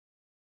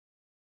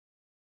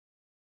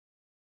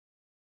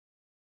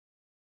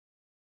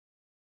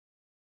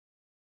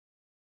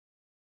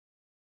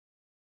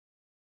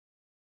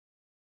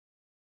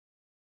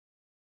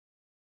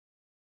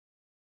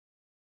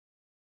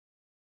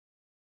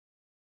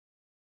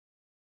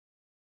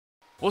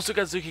What's up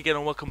guys, Luke again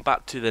and welcome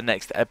back to the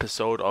next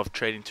episode of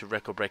Trading to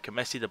Record Breaker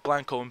Messi. The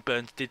Blanco and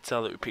Burns did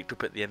sell that we picked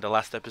up at the end of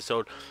last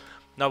episode.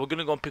 Now we're going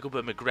to go and pick up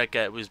a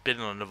McGregor. It was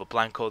bidding on another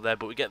Blanco there,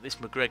 but we get this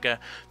McGregor,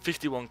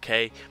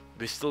 51k.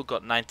 We've still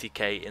got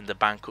 90k in the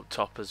bank up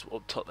top at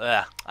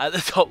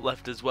the top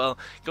left as well.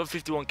 Got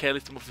 51k,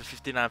 listed up for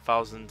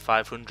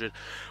 59,500,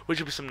 which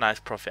will be some nice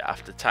profit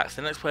after tax.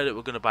 The next player that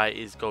we're going to buy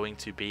is going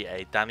to be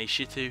a Danny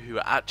Shitu, who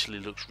actually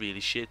looks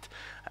really shit.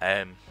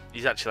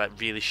 He's actually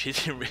like really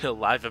shit in real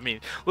life. I mean,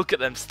 look at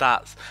them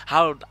stats.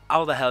 How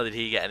the hell did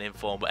he get an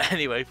inform? But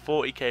anyway,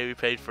 40k we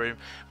paid for him.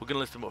 We're going to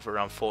list him up for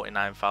around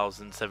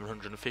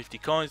 49,750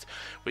 coins,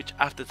 which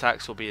after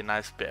tax will be a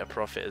nice bit of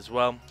profit as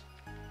well.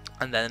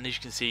 And then as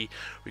you can see,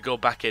 we go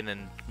back in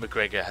and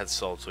McGregor has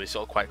sold, so he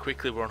sold quite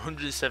quickly. We're on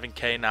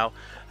 107k now,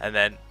 and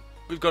then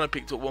we've gone and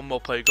picked up one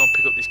more player. We've gone and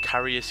picked up this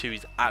Carrius, who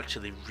is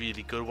actually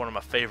really good, one of my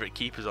favourite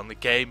keepers on the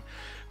game.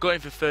 Got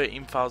him for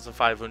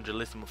 13,500,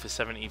 listed him up for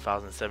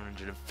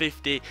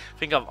 17,750. I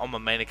think on my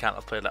main account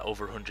I've played like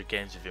over 100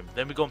 games with him.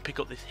 Then we go and pick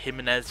up this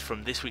Jimenez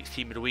from this week's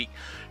Team of the Week,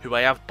 who I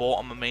have bought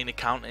on my main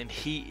account, and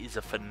he is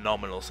a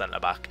phenomenal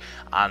centre back,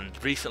 and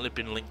recently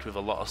been linked with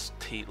a lot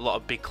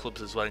of big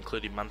clubs as well,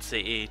 including Man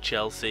City,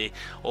 Chelsea,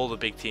 all the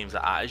big teams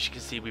that are. As you can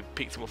see, we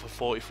picked him up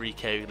for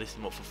 43k, we listed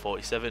him up for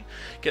 47.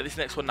 Get this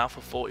next one now for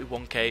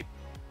 41k.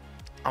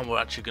 And we're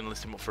actually going to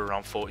list him up for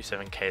around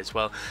 47k as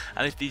well.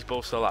 And if these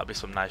both sell, that'll be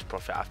some nice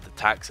profit after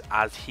tax,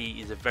 as he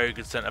is a very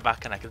good centre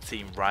back and I can see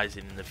him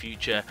rising in the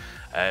future,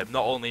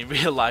 not only in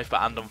real life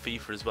but and on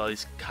FIFA as well.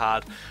 His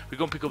card, we're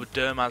going to pick up a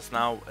Dermaz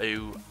now,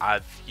 who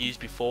I've used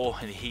before,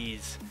 and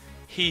he's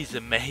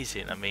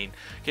amazing. I mean,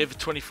 gave it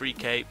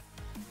 23k.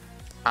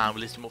 And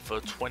we list him up for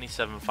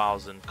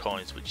 27,000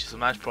 coins, which is a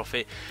nice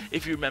profit.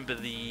 If you remember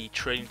the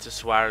trading to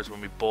Suarez, when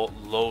we bought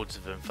loads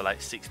of them for like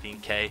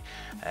 16k,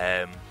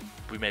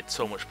 we made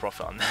so much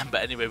profit on them.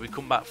 But anyway, we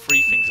come back,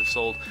 3 things have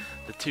sold,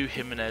 the 2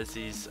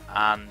 Jimenez's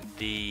and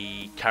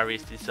the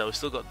Carrius did sell. We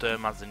still got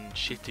Dermaz and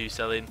Shitu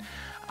selling,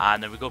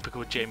 and then we go pick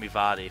up a Jamie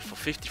Vardy for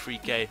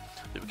 53k,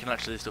 that we can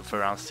actually list up for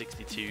around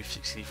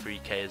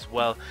 63k as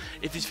well.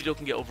 If this video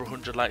can get over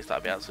 100 likes,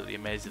 that'd be absolutely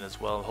amazing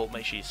as well. I hope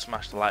make sure you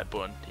smash the like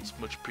button, it's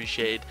much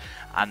appreciated.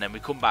 And then we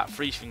come back,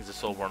 3 things are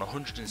sold, we're on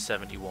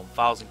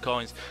 171,000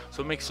 coins,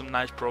 so make some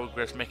nice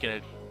progress, making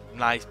a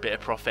nice bit of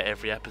profit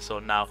every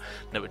episode now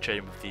that we're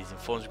trading with these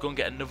informs. We're going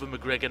to get another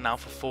McGregor now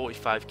for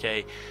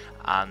 45k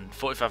and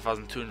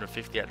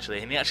 45,250 actually,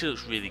 and he actually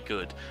looks really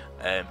good.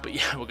 But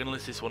yeah, we're going to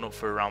list this one up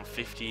for around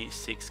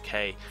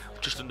 56k,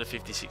 just under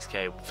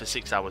 56k for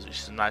 6 hours, which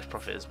is a nice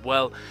profit as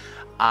well.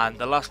 And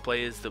the last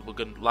player that we're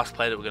going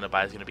to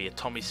buy is going to be a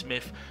Tommy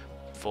Smith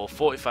for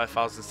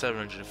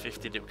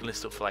 45,750, that we can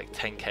list up for like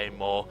 10k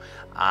more.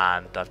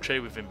 And I've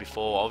traded with him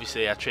before.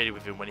 Obviously I traded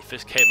with him when he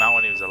first came out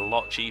and he was a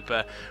lot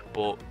cheaper,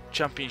 but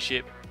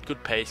championship,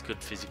 good pace,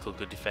 good physical,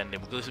 good defending.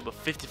 We're going to list up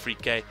for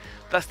 53k.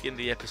 That's the end of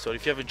the episode.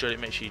 If you have enjoyed it,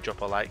 make sure you drop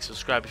a like,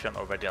 subscribe if you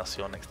haven't already. I'll see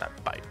you all next time.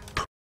 Bye.